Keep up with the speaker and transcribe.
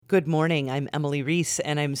Good morning. I'm Emily Reese,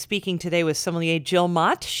 and I'm speaking today with sommelier Jill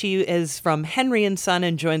Mott. She is from Henry & Son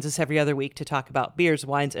and joins us every other week to talk about beers,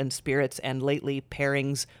 wines, and spirits, and lately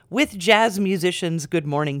pairings with jazz musicians. Good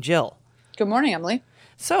morning, Jill. Good morning, Emily.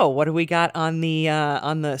 So, what do we got on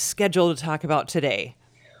the schedule to talk about today?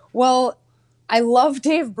 Well, I love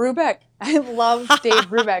Dave Brubeck. I've loved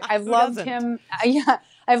him.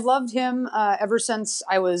 I've loved him ever since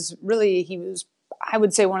he was, I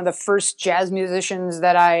would say, one of the first jazz musicians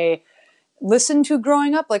that I listened to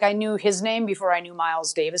growing up. Like, I knew his name before I knew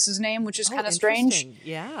Miles Davis's name, which is kind of strange.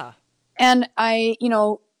 Yeah. And I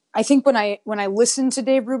think when I listen to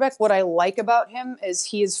Dave Brubeck, what I like about him is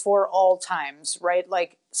he is for all times, right?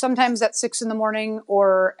 Like sometimes at 6 a.m.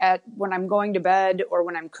 or when I'm going to bed or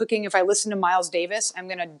when I'm cooking, if I listen to Miles Davis, I'm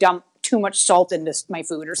going to dump too much salt into my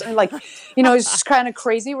food or something like, it's just kind of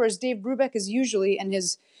crazy. Whereas Dave Brubeck is usually,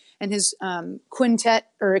 his quartet,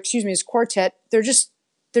 they're just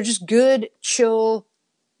good, chill,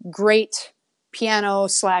 great piano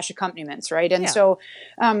 / accompaniments, right? And so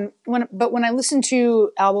when I listen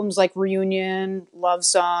to albums like Reunion, Love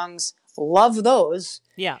Songs, love those.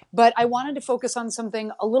 Yeah. But I wanted to focus on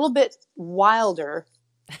something a little bit wilder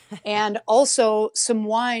and also some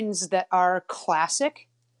wines that are classic.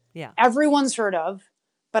 Yeah. Everyone's heard of,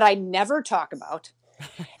 but I never talk about.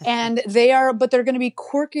 And they're going to be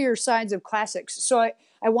quirkier sides of classics. So I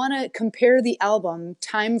want to compare the album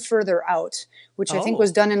Time Further Out, which I think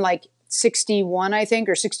was done in like 61, I think,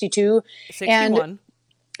 or 62. 61.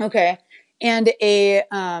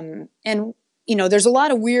 There's a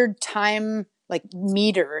lot of weird time like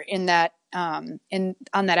meter in that on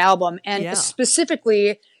that album, and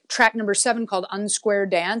specifically track number 7 called Unsquare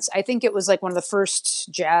Dance. I think it was like one of the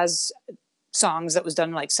first jazz songs that was done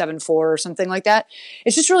in like 7/4 or something like that.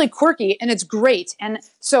 It's just really quirky and it's great. And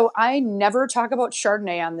so I never talk about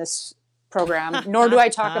Chardonnay on this program, nor do I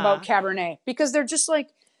talk about Cabernet, because they're just like,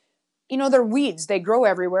 they're weeds. They grow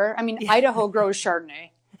everywhere. I mean, Idaho grows Chardonnay.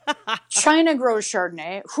 China grows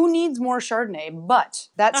Chardonnay. Who needs more Chardonnay? But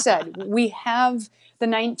that said, we have the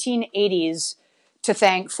 1980s to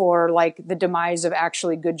thank for like the demise of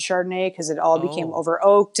actually good Chardonnay, because it all became over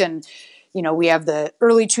oaked. And, we have the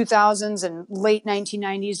early 2000s and late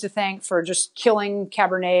 1990s to thank for just killing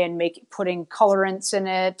Cabernet and putting colorants in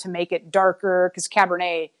it to make it darker, because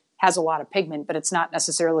Cabernet has a lot of pigment, but it's not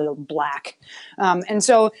necessarily black. And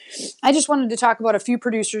so I just wanted to talk about a few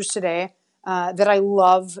producers today that I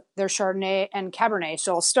love their Chardonnay and Cabernet.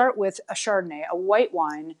 So I'll start with a Chardonnay, a white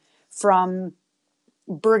wine from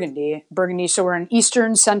Burgundy. So we're in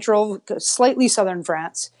eastern, central, slightly southern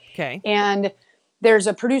France. Okay. And there's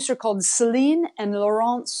a producer called Céline and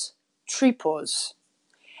Laurence Tripos.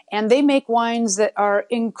 And they make wines that are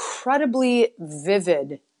incredibly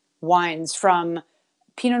vivid wines from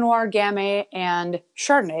Pinot Noir, Gamay, and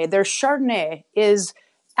Chardonnay. Their Chardonnay is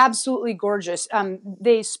absolutely gorgeous.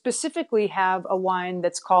 They specifically have a wine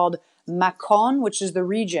that's called Mâcon, which is the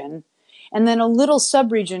region, and then a little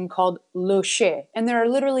sub-region called Locher. And there are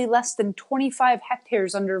literally less than 25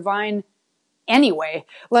 hectares under vine anyway,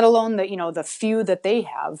 let alone the few that they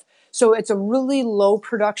have. So it's a really low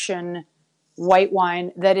production white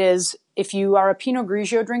wine that is, if you are a Pinot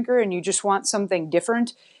Grigio drinker and you just want something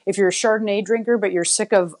different, if you're a Chardonnay drinker but you're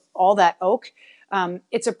sick of all that oak,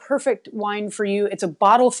 it's a perfect wine for you. It's a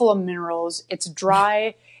bottle full of minerals. It's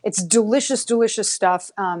dry. It's delicious, delicious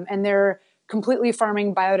stuff. And they're completely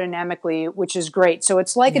farming biodynamically, which is great. So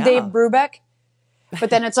it's like a Dave Brubeck, but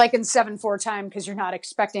then it's like in 7/4 time, because you're not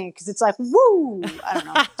expecting it, because it's like, woo! I don't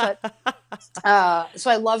know. So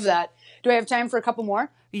I love that. Do I have time for a couple more?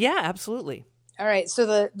 Yeah, absolutely. All right. So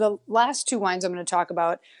the last 2 wines I'm going to talk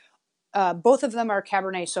about, both of them are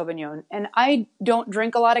Cabernet Sauvignon. And I don't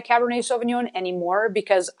drink a lot of Cabernet Sauvignon anymore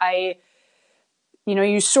because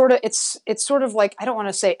it's sort of like, I don't want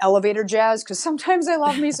to say elevator jazz, because sometimes I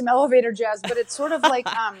love me some elevator jazz, but it's sort of like,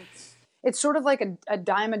 a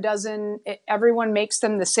dime a dozen. Everyone makes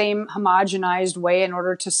them the same homogenized way in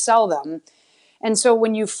order to sell them. And so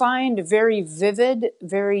when you find very vivid,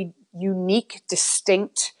 very unique,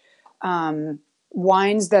 distinct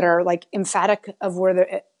wines that are like emphatic of where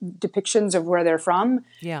they're depictions of where they're from,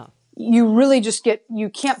 you really just you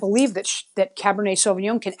can't believe that Cabernet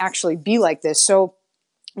Sauvignon can actually be like this. So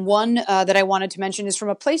one that I wanted to mention is from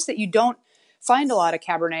a place that you don't find a lot of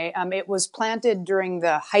Cabernet. It was planted during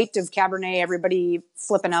the height of Cabernet, everybody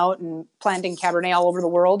flipping out and planting Cabernet all over the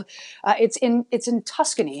world. It's in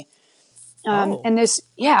Tuscany. And this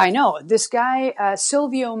guy,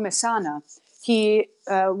 Silvio Messana, he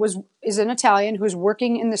is an Italian who's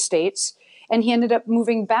working in the States, and he ended up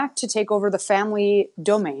moving back to take over the family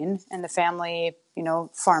domain and the family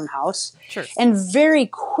farmhouse. Sure. And very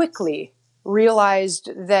quickly realized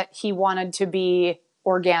that he wanted to be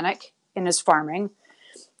organic in his farming.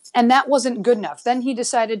 And that wasn't good enough. Then he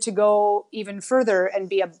decided to go even further and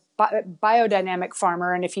be a biodynamic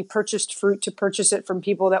farmer. And if he purchased fruit, to purchase it from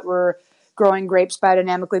people that were growing grapes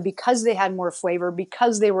biodynamically because they had more flavor,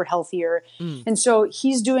 because they were healthier. And so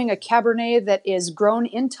he's doing a Cabernet that is grown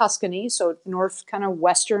in Tuscany, so north kind of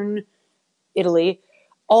western Italy,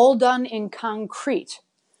 all done in concrete.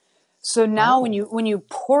 So now when you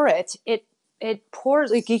pour it, it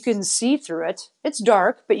pours, like you can see through it. It's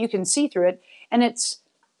dark, but you can see through it. And it's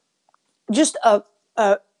just a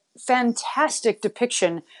fantastic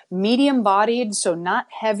depiction, medium bodied, so not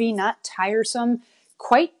heavy, not tiresome,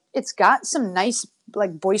 it's got some nice,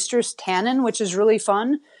 like, boisterous tannin, which is really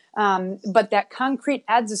fun. But that concrete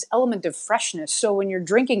adds this element of freshness. So when you're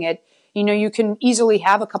drinking it, you can easily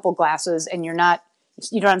have a couple glasses and you don't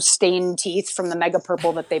have stained teeth from the mega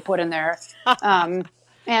purple that they put in there. And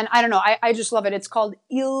I don't know, I just love it. It's called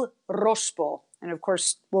Il Rospo. And of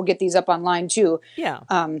course, we'll get these up online too. Yeah.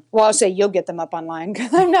 Well, I'll say you'll get them up online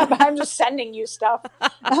because I'm just sending you stuff.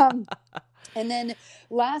 And then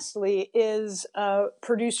lastly is a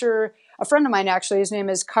producer, a friend of mine actually, his name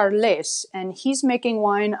is Carles, and he's making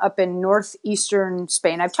wine up in northeastern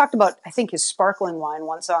Spain. I've talked about, I think, his sparkling wine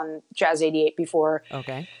once on Jazz 88 before.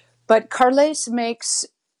 Okay. But Carles makes,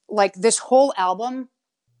 like, this whole album,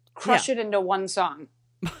 crush it into one song.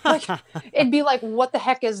 Like, it'd be like, what the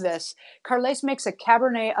heck is this? Carles makes a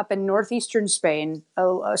Cabernet up in northeastern Spain,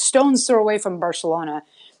 a stone's throw away from Barcelona.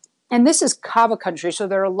 And this is Cava country, so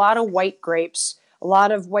there are a lot of white grapes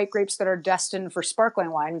that are destined for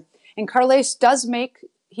sparkling wine. And Carles does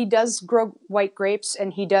grow white grapes,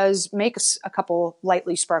 and he does make a couple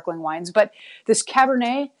lightly sparkling wines. But this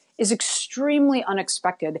Cabernet is extremely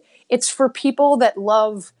unexpected. It's for people that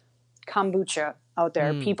love kombucha out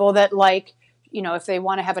there, people that like, if they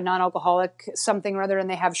want to have a non-alcoholic something or other and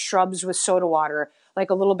they have shrubs with soda water, like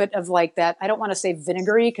a little bit of like that. I don't want to say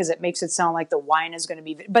vinegary because it makes it sound like the wine is going to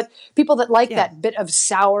be, but people that like that bit of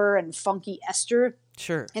sour and funky ester.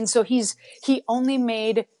 Sure. And so he only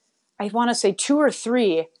made, I want to say 2 or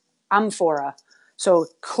 3 amphora. So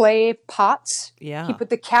clay pots. Yeah. He put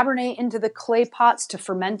the Cabernet into the clay pots to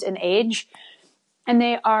ferment and age. And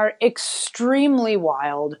they are extremely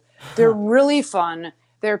wild. They're really fun.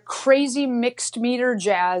 They're crazy mixed meter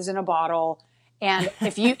jazz in a bottle. And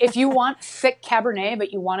if you want thick Cabernet,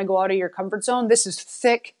 but you want to go out of your comfort zone, this is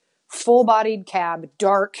thick, full-bodied cab,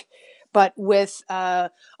 dark, but with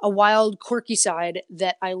a wild, quirky side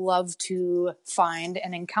that I love to find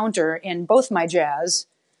and encounter in both my jazz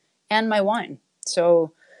and my wine.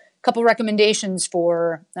 So a couple recommendations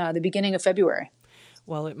for the beginning of February.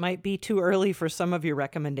 Well, it might be too early for some of your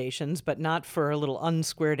recommendations, but not for a little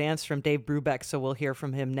unsquare dance from Dave Brubeck, so we'll hear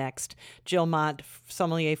from him next. Jill Mott,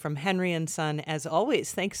 sommelier from Henry & Son, as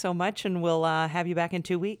always, thanks so much, and we'll have you back in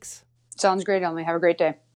 2 weeks. Sounds great, Emily. Have a great day.